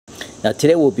Now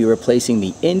today we'll be replacing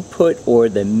the input or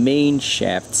the main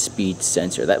shaft speed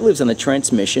sensor. That lives on the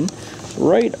transmission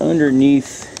right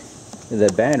underneath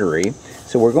the battery.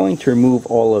 So we're going to remove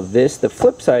all of this. The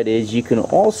flip side is you can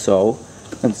also,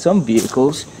 on some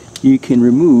vehicles, you can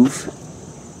remove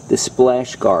the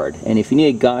splash guard. And if you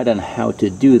need a guide on how to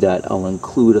do that, I'll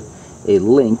include a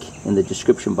link in the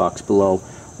description box below.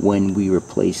 When we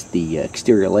replaced the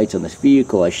exterior lights on this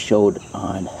vehicle, I showed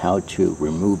on how to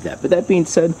remove that. But that being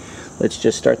said, let's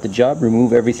just start the job,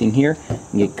 remove everything here,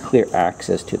 and get clear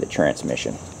access to the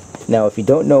transmission. Now, if you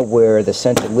don't know where the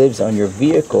sensor lives on your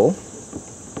vehicle,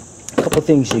 a couple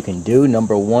things you can do.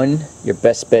 Number one, your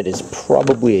best bet is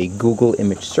probably a Google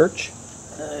image search.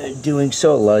 Doing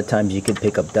so, a lot of times you can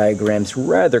pick up diagrams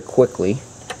rather quickly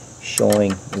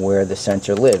showing where the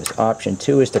sensor lives. Option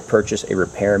two is to purchase a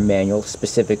repair manual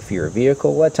specific for your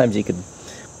vehicle. A lot of times you can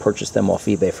purchase them off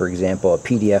eBay, for example, a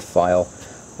PDF file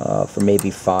for maybe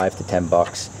 $5 to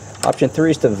 $10. Option three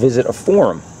is to visit a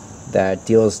forum that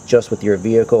deals just with your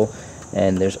vehicle,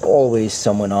 and there's always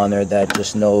someone on there that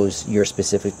just knows your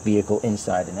specific vehicle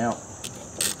inside and out.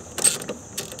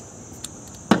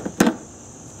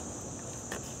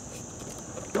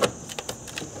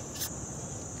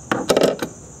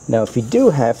 Now, if you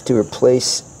do have to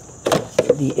replace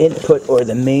the input or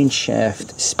the main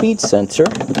shaft speed sensor,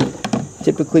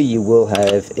 typically you will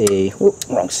have a,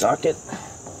 wrong socket,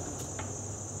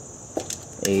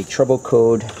 a trouble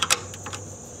code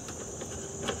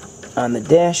on the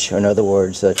dash, or in other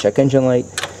words, check engine light,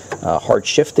 hard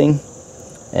shifting,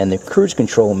 and the cruise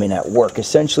control may not work.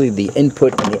 Essentially, the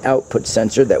input and the output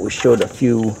sensor that we showed a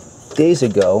few days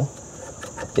ago,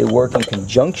 they work in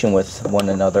conjunction with one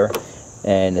another,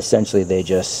 and essentially they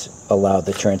just allow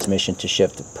the transmission to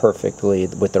shift perfectly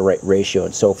with the right ratio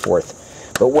and so forth.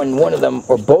 But when one of them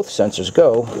or both sensors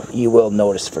go, you will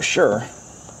notice for sure,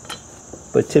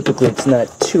 but typically it's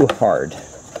not too hard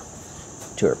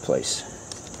to replace.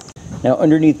 Now,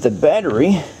 underneath the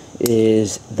battery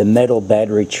is the metal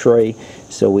battery tray.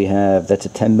 So we have, that's a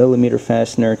 10mm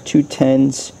fastener, two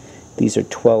 10s, these are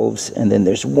 12s, and then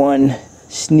there's one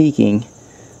sneaking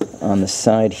on the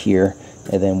side here.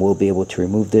 And then we'll be able to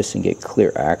remove this and get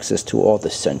clear access to all the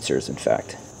sensors, in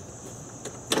fact.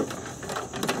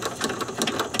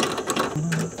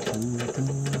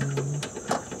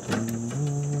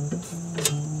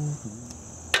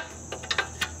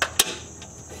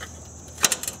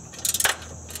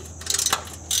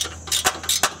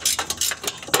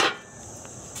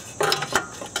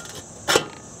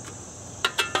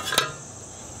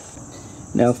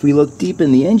 Now, if we look deep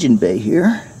in the engine bay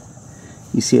here,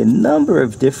 you see a number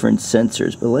of different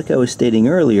sensors, but like I was stating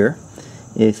earlier,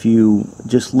 if you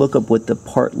just look up what the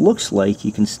part looks like,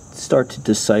 you can start to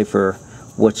decipher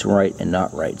what's right and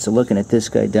not right. So looking at this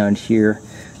guy down here,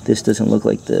 this doesn't look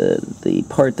like the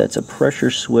part that's a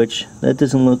pressure switch. That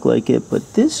doesn't look like it,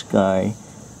 but this guy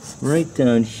right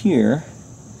down here,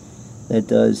 that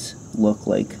does look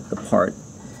like the part.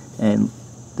 And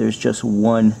there's just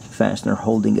one fastener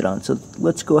holding it on. So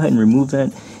let's go ahead and remove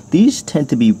that. These tend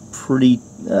to be pretty,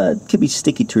 could be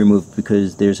sticky to remove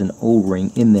because there's an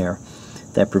O-ring in there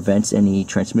that prevents any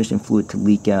transmission fluid to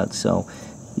leak out. So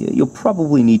you'll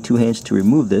probably need two hands to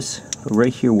remove this. But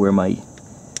right here where my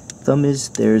thumb is,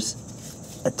 there's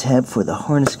a tab for the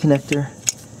harness connector.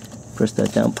 Press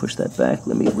that down, push that back.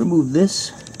 Let me remove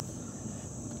this.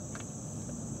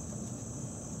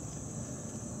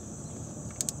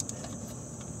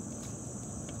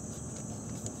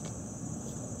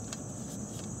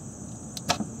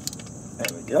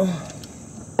 There we go.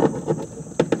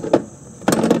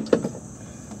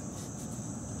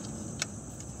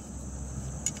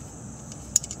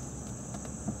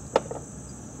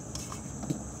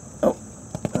 Oh,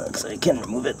 looks like I can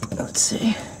remove it. Let's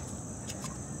see.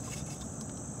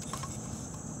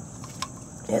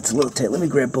 Yeah, it's a little tight. Let me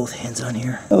grab both hands on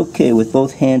here. Okay, with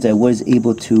both hands I was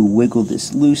able to wiggle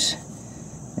this loose,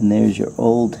 and there's your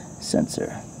old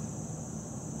sensor.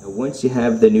 Once you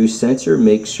have the new sensor,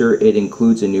 make sure it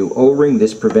includes a new O-ring.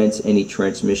 This prevents any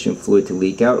transmission fluid to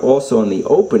leak out. Also, on the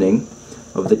opening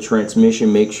of the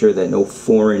transmission, make sure that no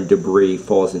foreign debris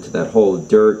falls into that hole.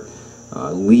 Dirt,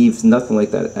 leaves, nothing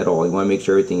like that at all. You want to make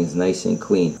sure everything is nice and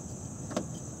clean.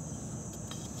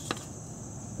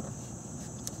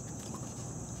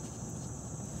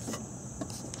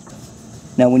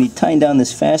 Now, when you tighten down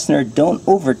this fastener, don't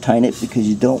over tighten it because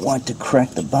you don't want to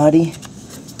crack the body.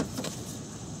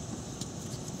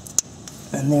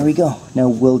 And there we go. Now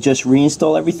we'll just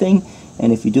reinstall everything,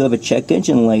 and if you do have a check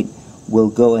engine light, we'll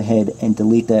go ahead and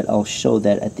delete that. I'll show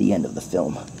that at the end of the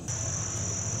film.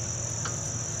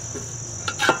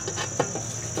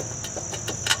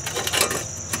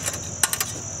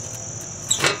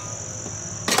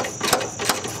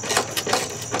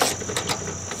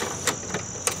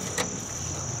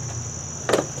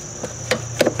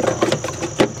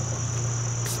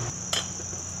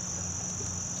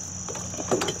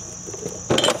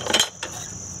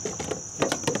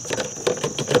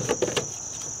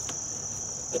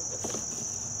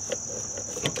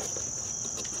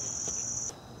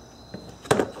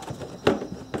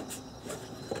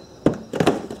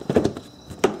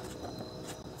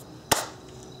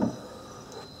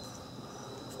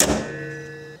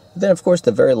 Then of course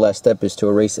the very last step is to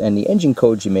erase any engine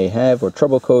codes you may have or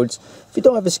trouble codes. If you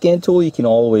don't have a scan tool, you can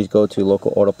always go to a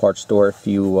local auto parts store. If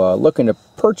you looking to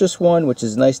purchase one, which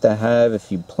is nice to have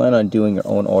if you plan on doing your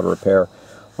own auto repair,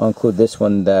 I'll include this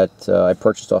one that I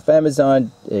purchased off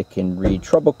Amazon. It can read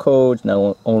trouble codes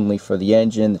not only for the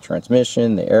engine, the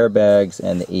transmission, the airbags,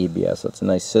 and the ABS. So it's a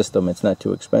nice system. It's not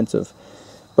too expensive.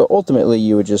 But ultimately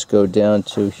you would just go down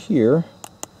to here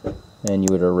and you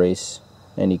would erase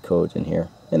any codes in here.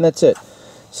 And that's it.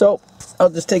 So I'll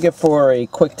just take it for a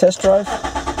quick test drive.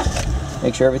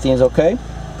 Make sure everything is okay.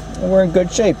 And we're in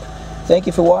good shape. Thank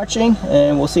you for watching,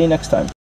 and we'll see you next time.